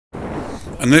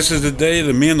And this is the day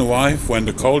that me and the wife went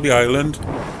to Caldey Island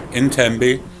in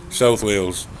Tenby, South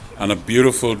Wales. And a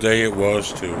beautiful day it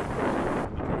was too.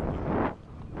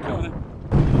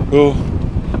 Oh.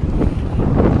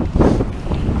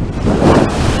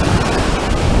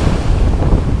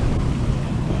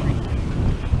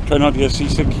 Try not to get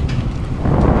seasick.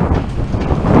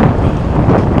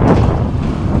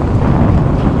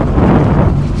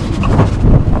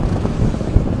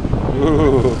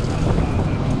 Ooh.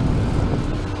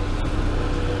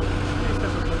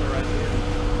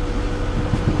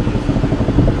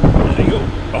 There you go.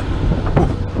 Oh.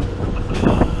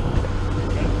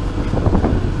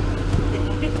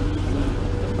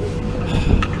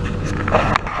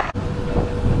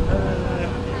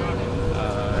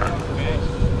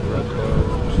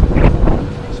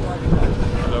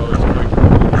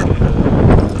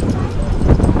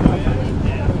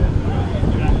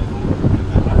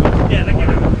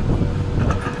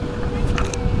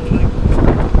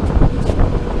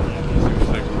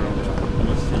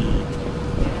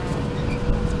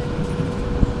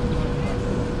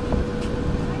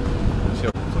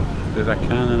 There's a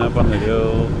cannon up on the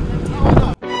hill.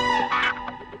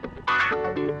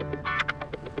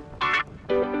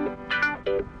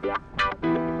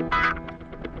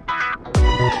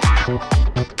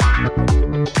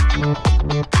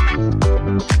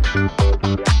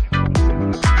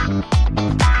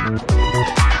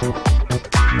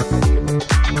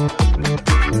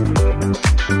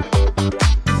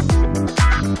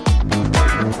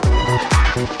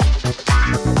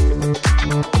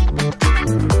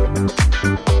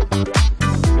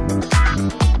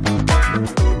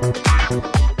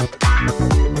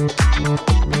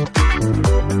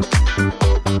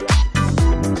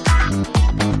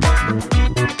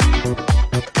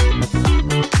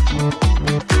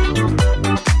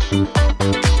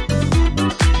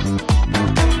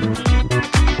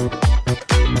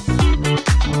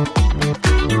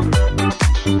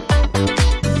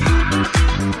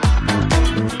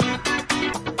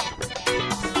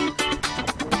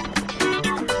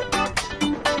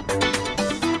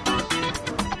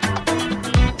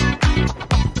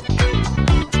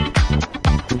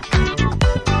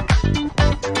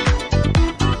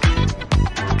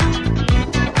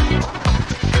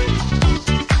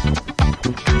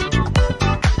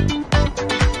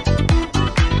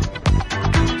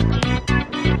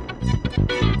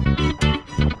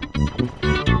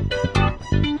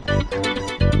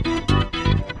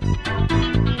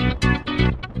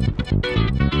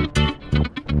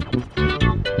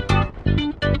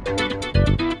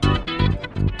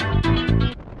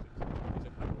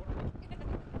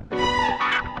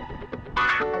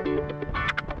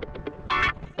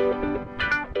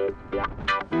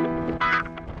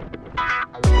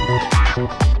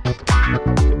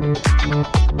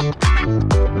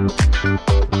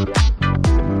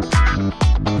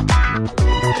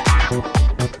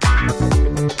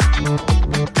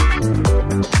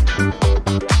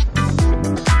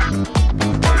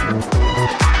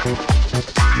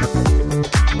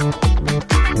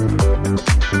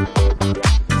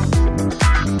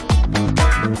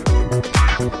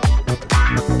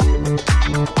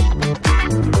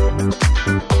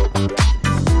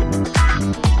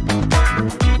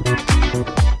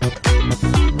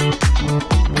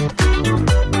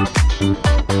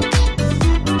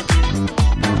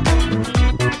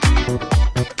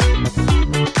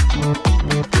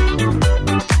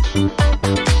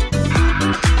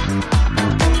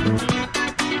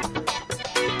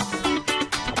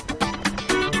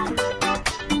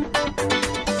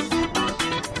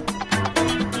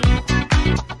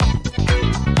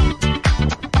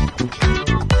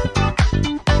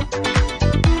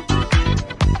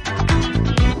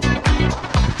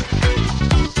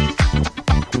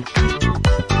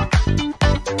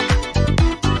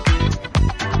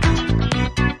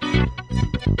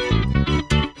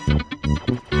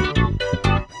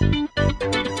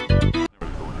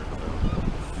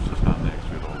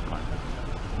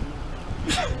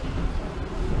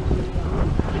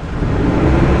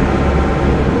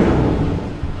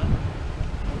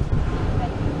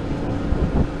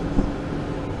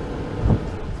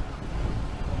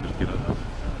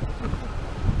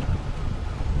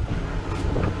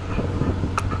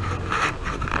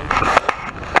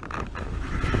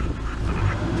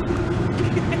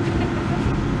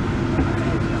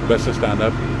 Best to stand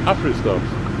up after it stops.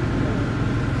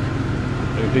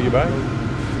 Can you take it back?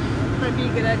 Might be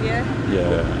a good idea.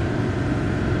 Yeah.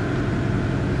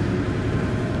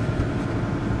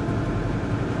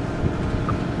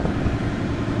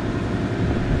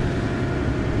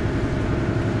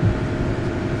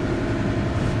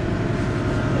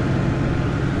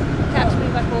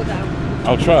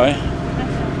 I'll try.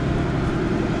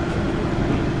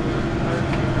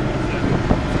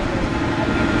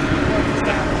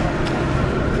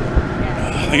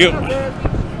 Thank you.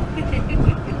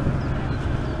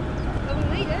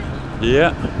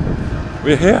 Yeah,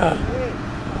 we're here.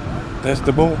 There's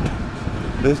the boat.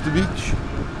 There's the beach.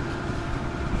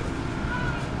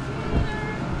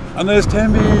 And there's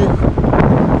Tenby.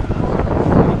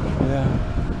 Yeah.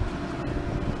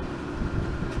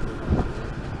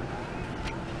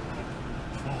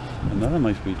 Another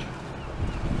nice beach.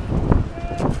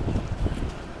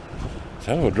 It's a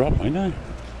hell of a drop, ain't it?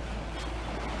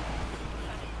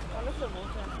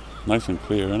 Nice and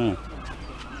clear, isn't it?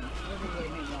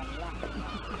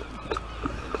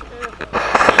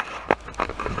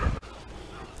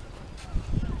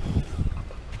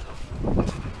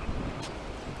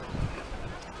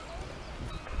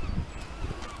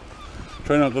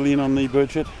 Try not to lean on the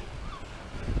budget.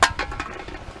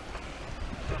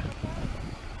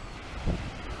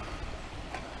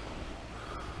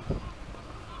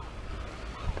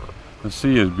 The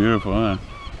sea is beautiful, isn't it?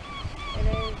 It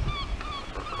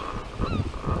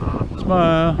is.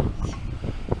 Smile.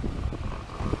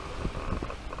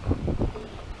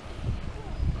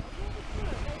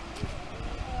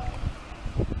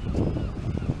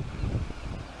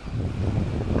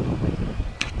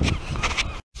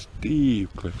 Steep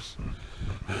cliffs.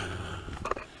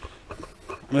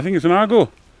 And I think it's an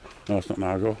Argo. No, it's not an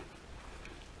Argo.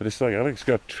 But it's like, I think it's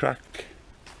got a track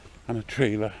and a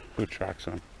trailer with tracks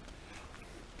on.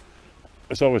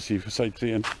 It's obviously for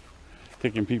sightseeing,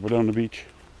 taking people down the beach.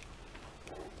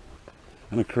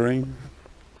 And a crane.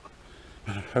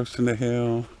 And a house in the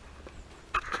hill.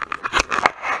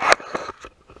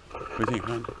 What do you think,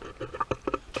 man?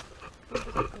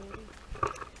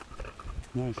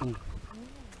 Nice, isn't it?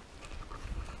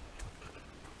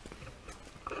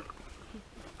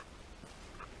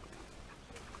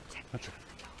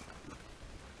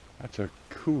 That's a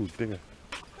cool digger.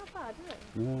 Not bad, is it?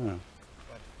 Yeah.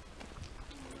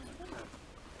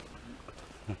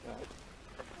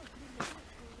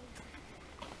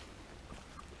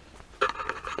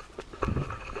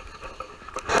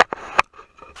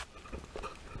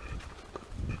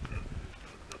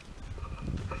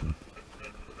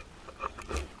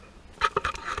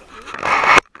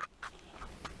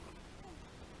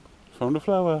 Found a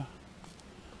flower.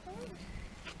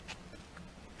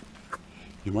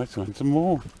 You might find some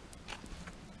more.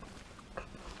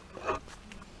 I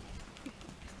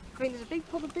mean, there's a big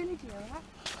probability of that.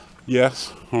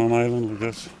 Yes, on an island like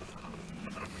this.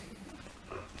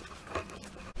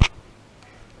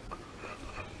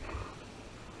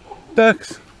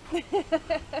 Ducks!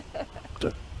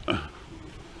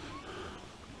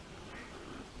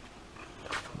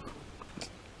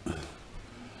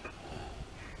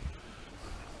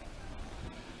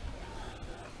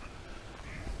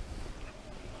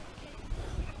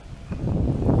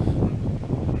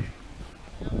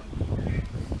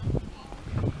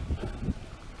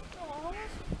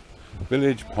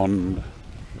 Village pond.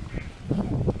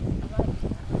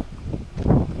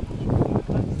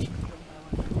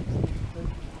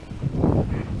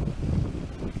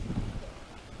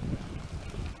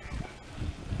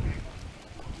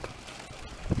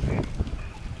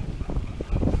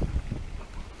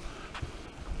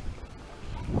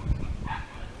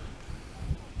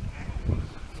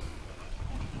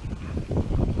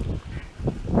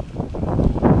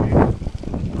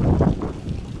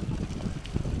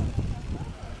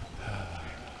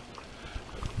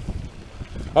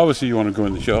 Obviously you want to go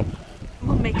in the shop.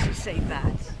 What makes you say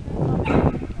that?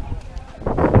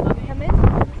 Come in?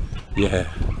 Yeah.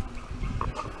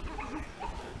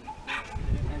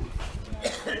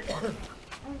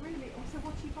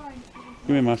 Give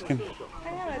me a masking.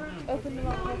 Hang on, I opened the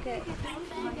wrong pocket.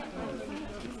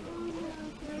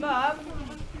 Bob?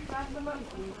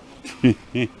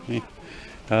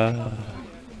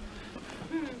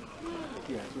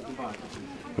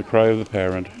 The cry of the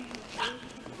parent.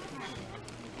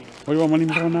 What do you want money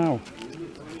for now?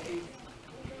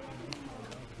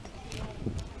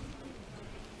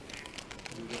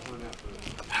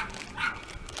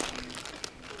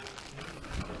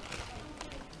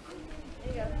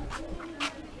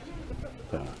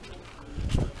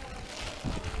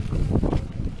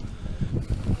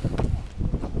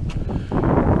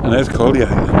 And there's Caldey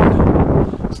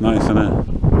Island. It's nice, isn't it?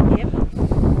 Yep.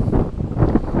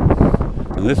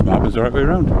 And this map is the right way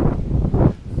around.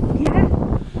 Yeah.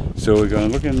 So we're going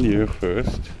to look in here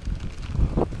first.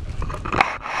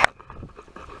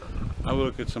 Have a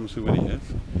look at some souvenirs.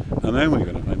 And then we're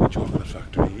going to find the chocolate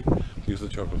factory. Because the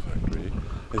chocolate factory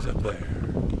is up there.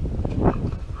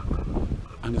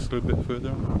 And and just a little bit further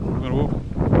on. We're going to walk.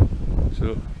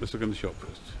 So let's look in the shop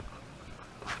first.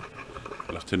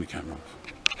 I'll have to turn the camera off.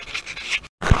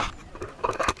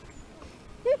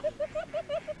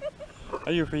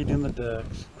 Are you feeding the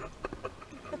ducks?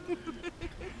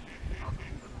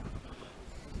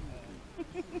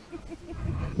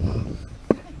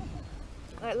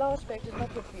 That last bit is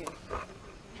not good for you.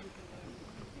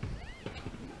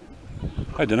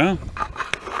 I don't know.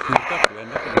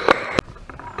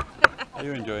 Are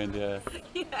you enjoying the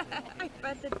Yeah, I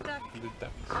fed the duck.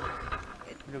 ducks?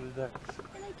 Look at the ducks.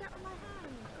 And I got on my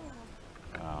hand.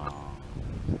 Oh.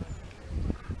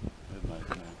 That's nice,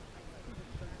 isn't it?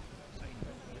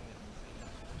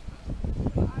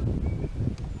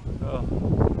 Oh.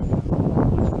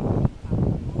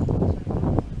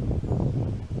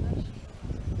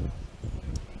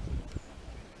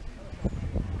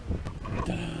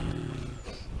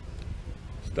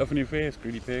 Stuff in your face,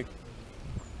 greedy pig.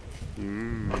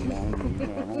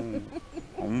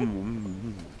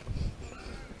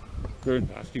 Going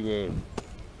past you, world.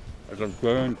 I got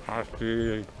going past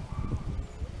you.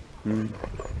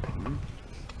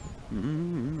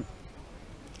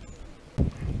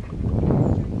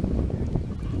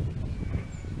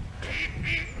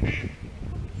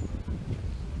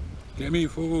 Get me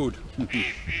food.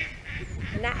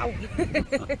 Now.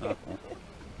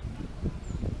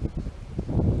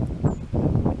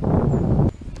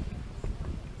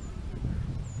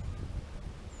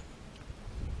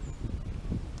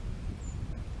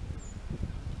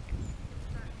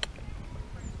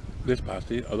 This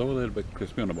pasty, although a little bit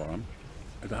crispy on the bottom,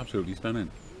 is absolutely stunning.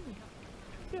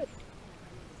 Good.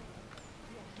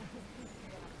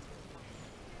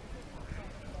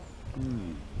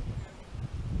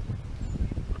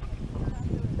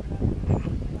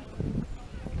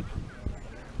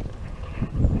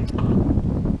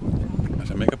 I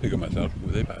should make a pig of myself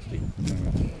with a pasty.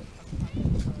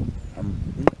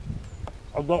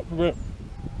 I've got a bit.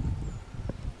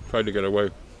 Tried to get away.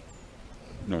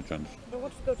 No chance. I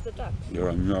want to go to the ducks. You're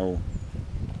a no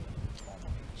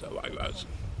survivors.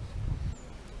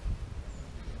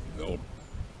 They all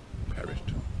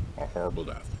perished. A horrible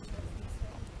death.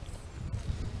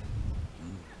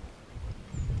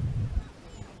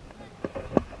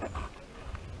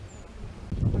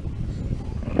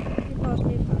 You passed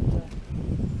me a Fanta.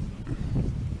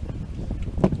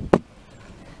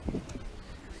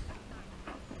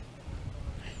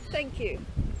 Thank you,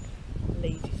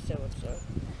 lady so-and-so.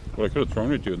 Well, I could have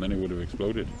thrown it to you and then it would have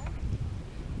exploded.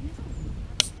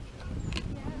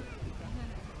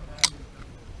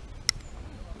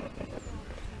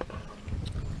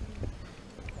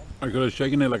 I could have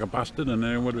shaken it like a bastard and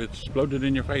then it would have exploded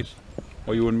in your face.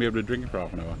 Or you wouldn't be able to drink it for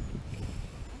half an hour.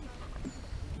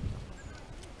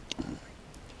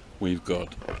 We've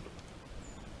got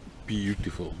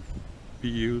beautiful,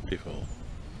 beautiful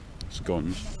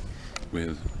scones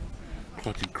with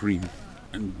clotted cream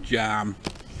and jam.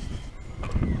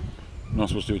 Not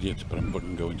supposed to do it yet, but I'm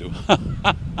fucking going to.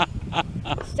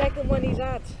 Second one he's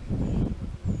had.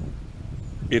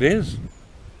 It is.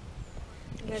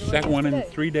 You had Second one in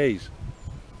yesterday? 3 days.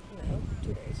 No,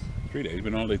 2 days. 3 days,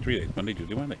 been all day 3 days. Monday,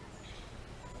 Tuesday, Wednesday.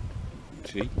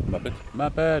 See? Muppet.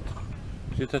 Muppet.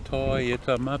 It's a toy, it's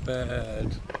a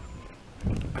Muppet.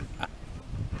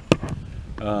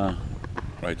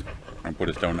 Right, I'll put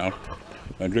this down now.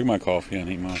 I drink my coffee and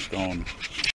eat my scone.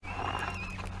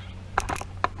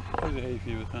 How's the hay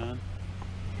fever, Tan?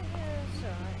 It's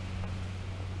alright.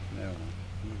 No,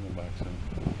 we'll go back soon.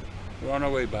 We're on our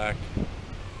way back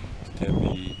to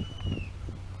Tenby.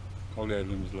 Caldey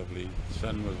Island was lovely, the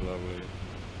sun was lovely,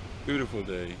 beautiful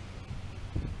day.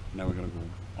 Now we're going to go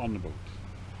on the boat.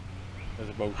 There's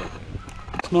a boat out there.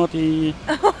 Snotty!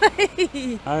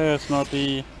 Hiya,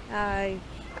 Snotty! Hi.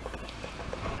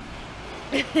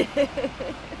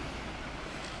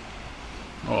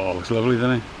 Oh, it's lovely,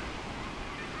 isn't it?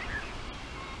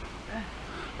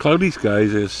 Cloudy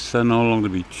skies, there's sun all along the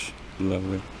beach.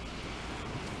 Lovely.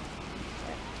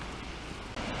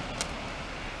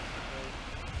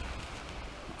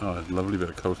 Oh, it's a lovely bit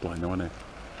of coastline, isn't it?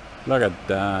 Look at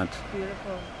that.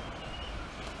 Beautiful.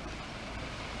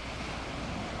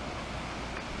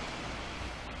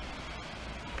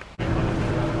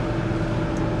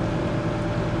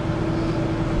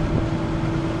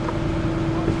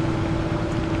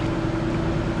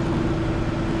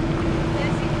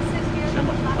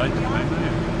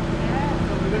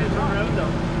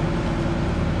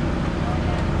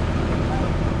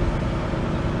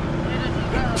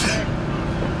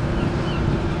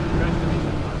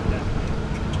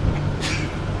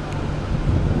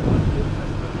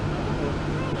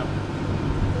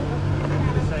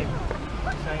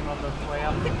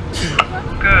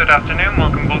 afternoon,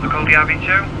 welcome aboard the Caldey Abbey 2.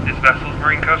 This vessel is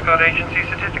Marine Coast Guard Agency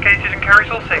certificated and carries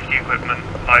all safety equipment.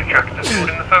 Life jacket is stored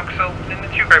in the forecastle, in the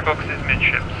 2 grey boxes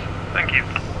midships. Thank you.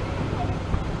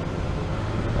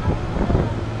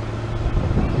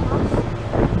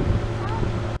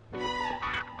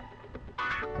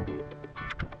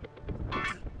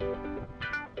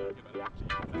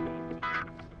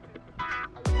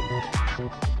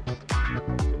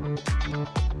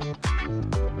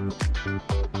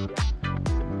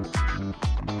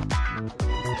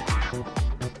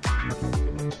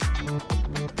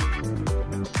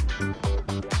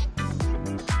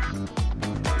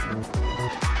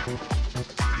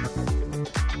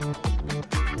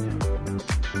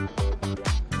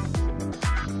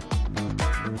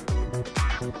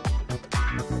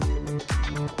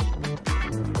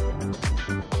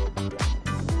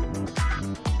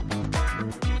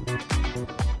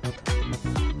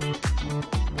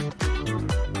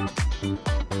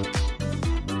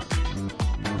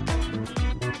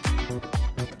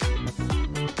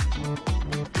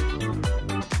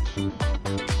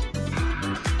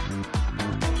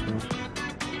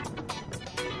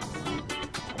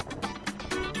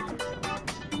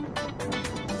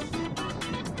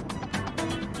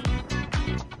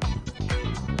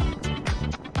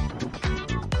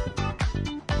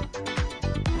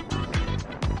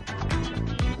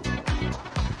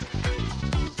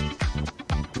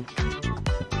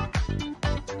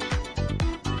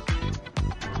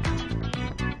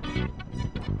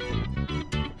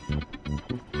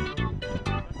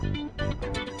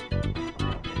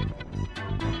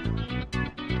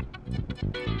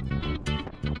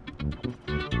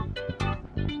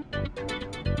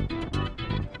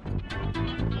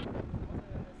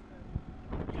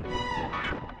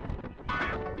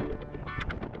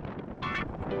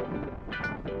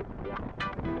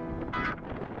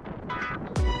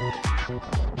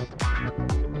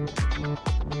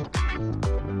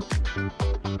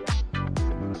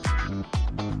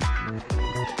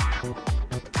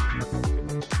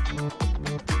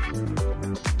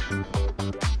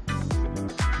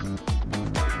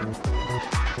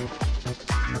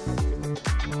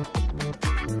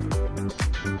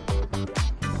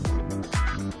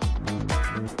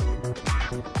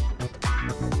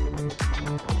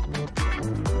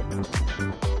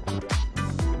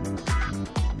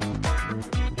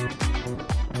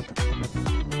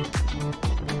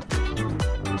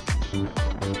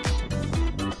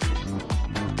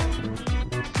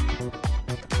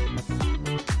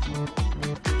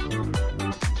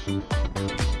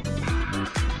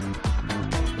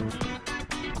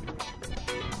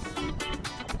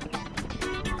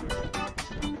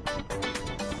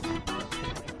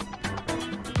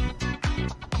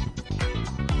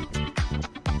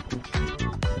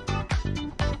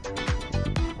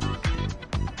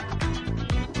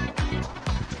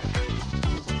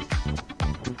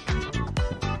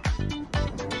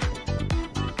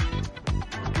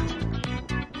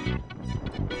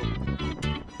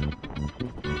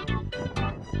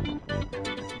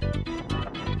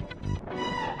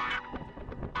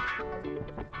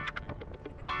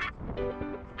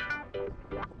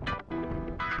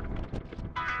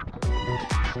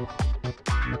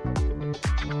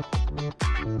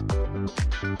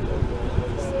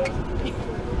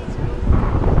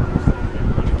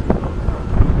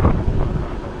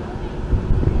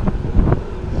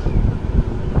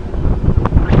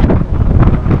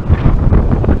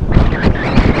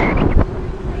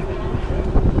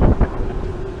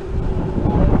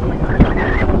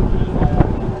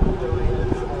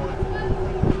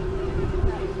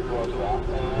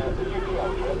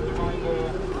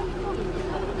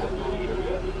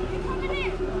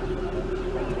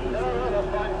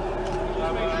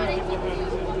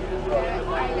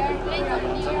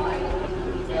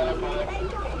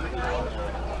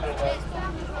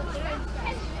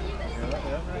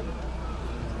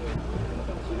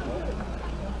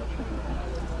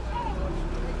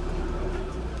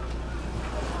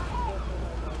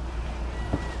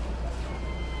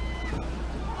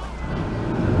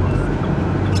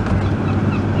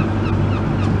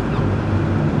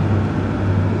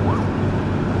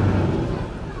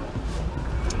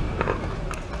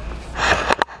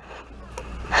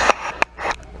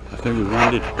 I think we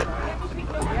landed.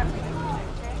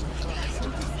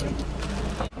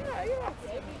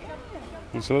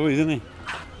 It's lovely, isn't it?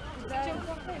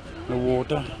 The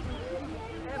water.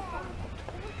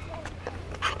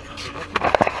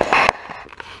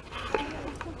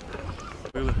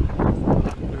 Look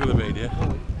at the baby,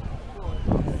 yeah?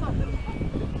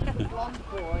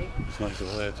 It's nice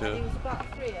over there too.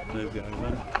 There's the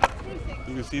island.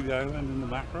 You can see the island in the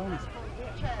background.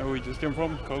 Where we just came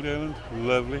from, Caldey Island,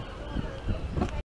 lovely.